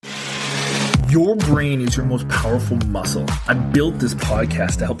Your brain is your most powerful muscle. I built this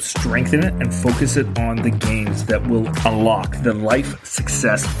podcast to help strengthen it and focus it on the gains that will unlock the life,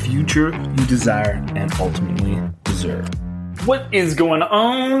 success, future you desire and ultimately deserve. What is going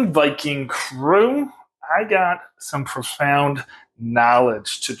on, Viking crew? I got some profound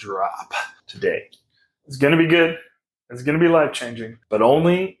knowledge to drop today. It's going to be good. It's going to be life-changing, but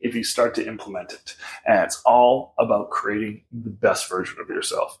only if you start to implement it. And it's all about creating the best version of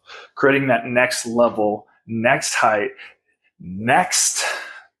yourself, creating that next level, next height, next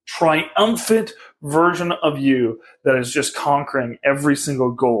triumphant version of you that is just conquering every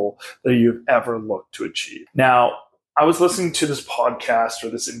single goal that you've ever looked to achieve. Now, I was listening to this podcast or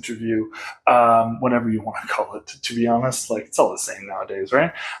this interview, whatever you want to call it, to be honest. Like, it's all the same nowadays,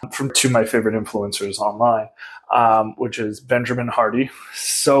 right? From two of my favorite influencers online, which is Benjamin Hardy.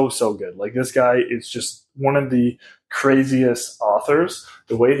 So good. Like, this guy is just one of the craziest authors.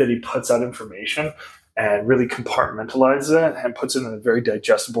 The way that he puts out information and really compartmentalizes it and puts it in a very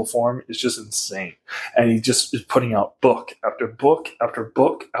digestible form is just insane. And he just is putting out book after book after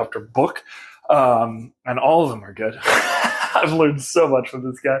book after book. And all of them are good. I've learned so much from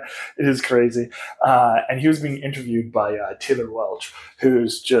this guy. It is crazy. And he was being interviewed by Taylor Welch,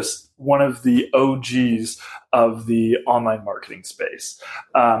 who's just one of the OGs of the online marketing space.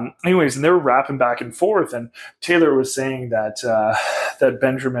 Anyways, and they were rapping back and forth, and Taylor was saying that that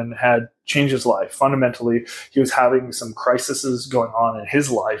Benjamin had changed his life. Fundamentally, he was having some crises going on in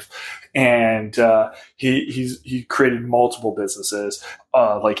his life, and he created multiple businesses,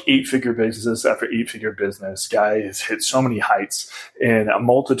 like 8-figure businesses after 8-figure business. Guy has hit so many heights in a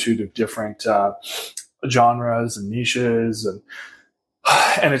multitude of different genres and niches,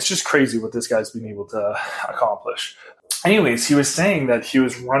 and it's just crazy what this guy's been able to accomplish. Anyways, he was saying that he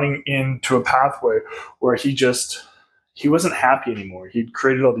was running into a pathway where he wasn't happy anymore. He'd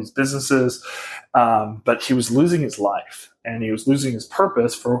created all these businesses, but he was losing his life, and he was losing his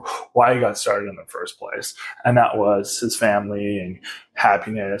purpose for why he got started in the first place. And that was his family and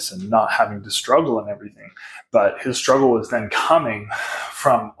happiness and not having to struggle and everything. But his struggle was then coming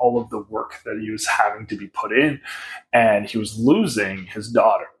from all of the work that he was having to be put in, and he was losing his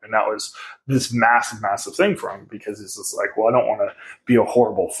daughter. And that was this massive thing for him, because he's just like, well, I don't want to be a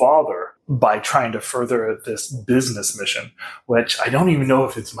horrible father by trying to further this business mission, which I don't even know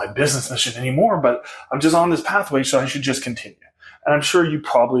if it's my business mission anymore, but I'm just on this pathway, so I should just continue. And I'm sure you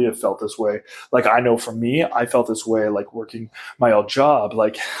probably have felt this way. Like, I know for me, I felt this way, like working my old job.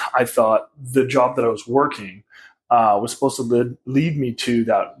 Like, I thought the job that I was working was supposed to lead me to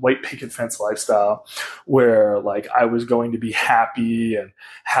that white picket fence lifestyle where, like, I was going to be happy and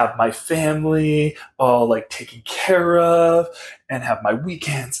have my family all, like, taken care of and have my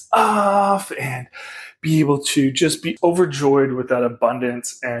weekends off and be able to just be overjoyed with that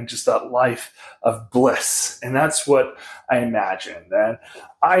abundance and just that life of bliss. And that's what I imagined. And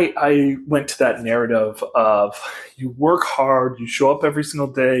I went to that narrative of you work hard, you show up every single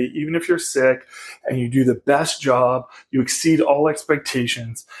day, even if you're sick, and you do the best job, you exceed all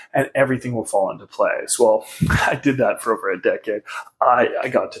expectations, and everything will fall into place. Well, I did that for over a decade. I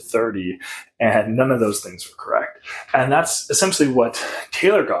got to 30, and none of those things were correct. And that's essentially what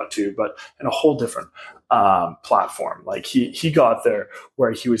Taylor got to, but in a whole different platform. Like, he got there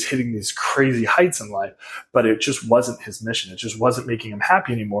where he was hitting these crazy heights in life, but it just wasn't his mission. It just wasn't making him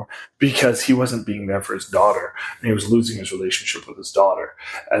happy anymore, because he wasn't being there for his daughter, and he was losing his relationship with his daughter,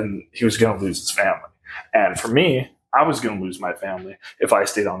 and he was going to lose his family. And for me, I was going to lose my family if I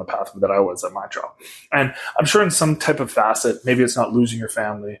stayed on the path that I was at my job. And I'm sure in some type of facet, maybe it's not losing your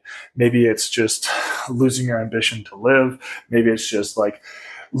family. Maybe it's just losing your ambition to live. Maybe it's just like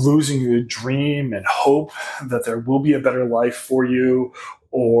losing your dream and hope that there will be a better life for you.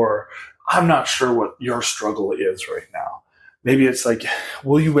 Or I'm not sure what your struggle is right now. Maybe it's like,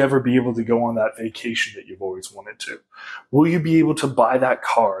 will you ever be able to go on that vacation that you've always wanted to? Will you be able to buy that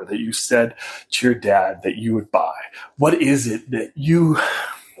car that you said to your dad that you would buy? What is it that you're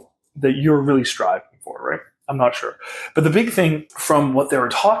really striving for, right? I'm not sure. But the big thing from what they were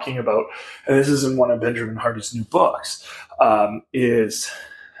talking about, and this is in one of Benjamin Hardy's new books, is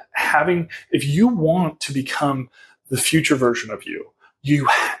if you want to become the future version of you,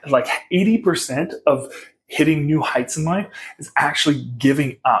 like 80% of hitting new heights in life is actually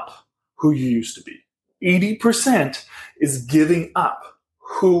giving up who you used to be. 80% is giving up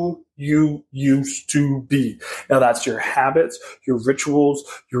who you used to be. Now, that's your habits, your rituals,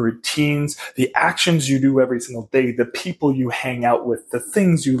 your routines, the actions you do every single day, the people you hang out with, the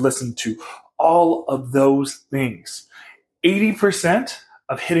things you listen to, all of those things. 80%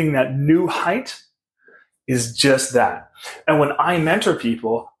 of hitting that new height is just that. And when I mentor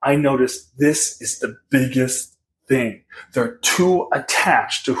people, I notice this is the biggest thing. They're too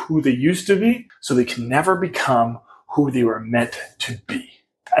attached to who they used to be, so they can never become who they were meant to be.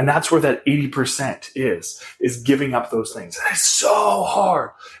 And that's where that 80% is giving up those things. And it's so hard.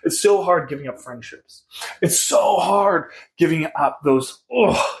 It's so hard giving up friendships. It's so hard giving up those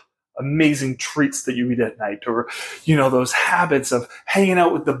amazing treats that you eat at night, or, those habits of hanging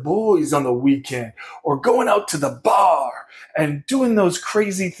out with the boys on the weekend, or going out to the bar and doing those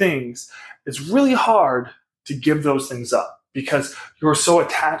crazy things. It's really hard to give those things up because you're so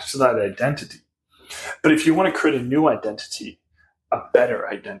attached to that identity. But if you want to create a new identity, a better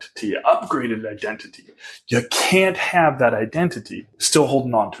identity, an upgraded identity, you can't have that identity still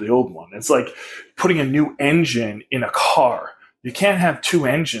holding on to the old one. It's like putting a new engine in a car. You can't have two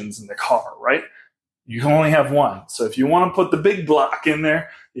engines in the car, right? You can only have one. So if you want to put the big block in there,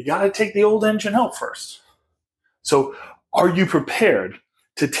 you got to take the old engine out first. So are you prepared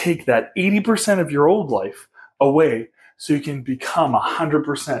to take that 80% of your old life away so you can become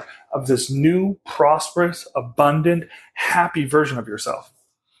 100% of this new, prosperous, abundant, happy version of yourself?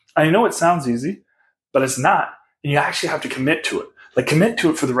 I know it sounds easy, but it's not. And you actually have to commit to it. Like, commit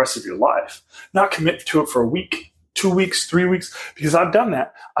to it for the rest of your life, not commit to it for a week, 2 weeks, 3 weeks, because I've done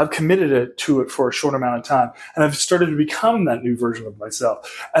that. I've committed to it for a short amount of time, and I've started to become that new version of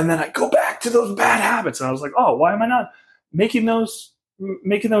myself. And then I go back to those bad habits, and I was like, oh, why am I not making those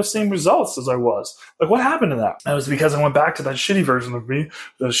same results as I was? Like, what happened to that? And it was because I went back to that shitty version of me,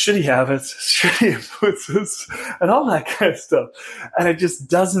 those shitty habits, shitty influences, and all that kind of stuff. And it just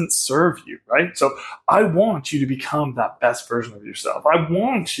doesn't serve you, right? So I want you to become that best version of yourself. I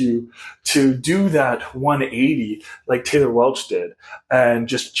want you to do that 180 like Taylor Welch did and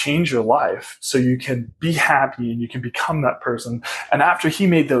just change your life so you can be happy and you can become that person. And after he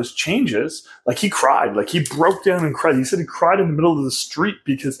made those changes, like, he cried, like, he broke down and cried. He said he cried in the middle of the street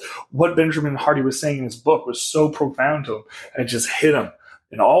because what Benjamin Hardy was saying in his book was so profound to him, and it just hit him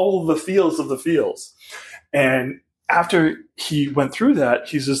in all the feels of the feels. And after he went through that,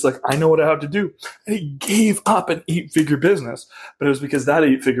 he's just like, I know what I have to do. And he gave up an 8-figure business, but it was because that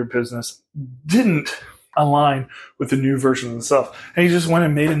 8-figure business didn't align with the new version of himself. And he just went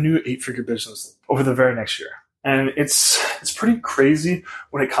and made a new 8-figure business over the very next year. And it's pretty crazy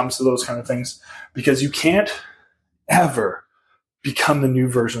when it comes to those kind of things, because you can't ever become the new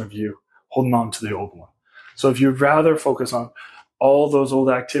version of you holding on to the old one. So if you'd rather focus on all those old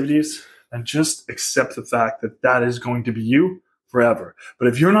activities, then just accept the fact that that is going to be you forever. But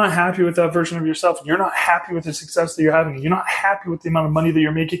if you're not happy with that version of yourself, and you're not happy with the success that you're having, and you're not happy with the amount of money that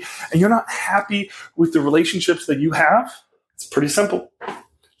you're making, and you're not happy with the relationships that you have, it's pretty simple.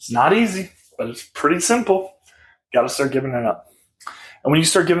 It's not easy, but it's pretty simple. You got to start giving it up. And when you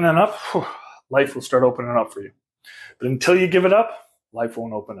start giving it up, life will start opening up for you. But until you give it up, life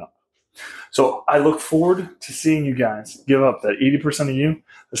won't open up. So I look forward to seeing you guys give up that 80% of you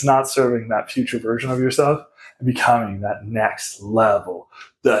that's not serving that future version of yourself and becoming that next level,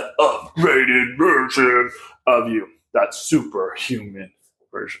 that upgraded version of you, that superhuman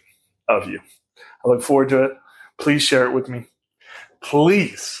version of you. I look forward to it. Please share it with me.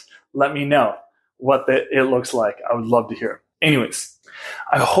 Please let me know what it looks like. I would love to hear it. Anyways,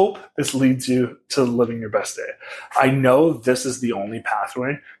 I hope this leads you to living your best day. I know this is the only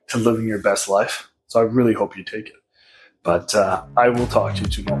pathway to living your best life, so I really hope you take it. But I will talk to you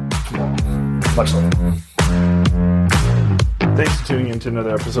tomorrow. Much love. Thanks for tuning in to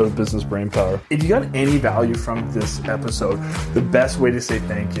another episode of Business Brainpower. If you got any value from this episode, the best way to say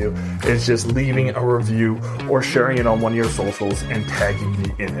thank you is just leaving a review or sharing it on one of your socials and tagging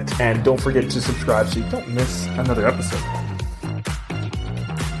me in it. And don't forget to subscribe so you don't miss another episode.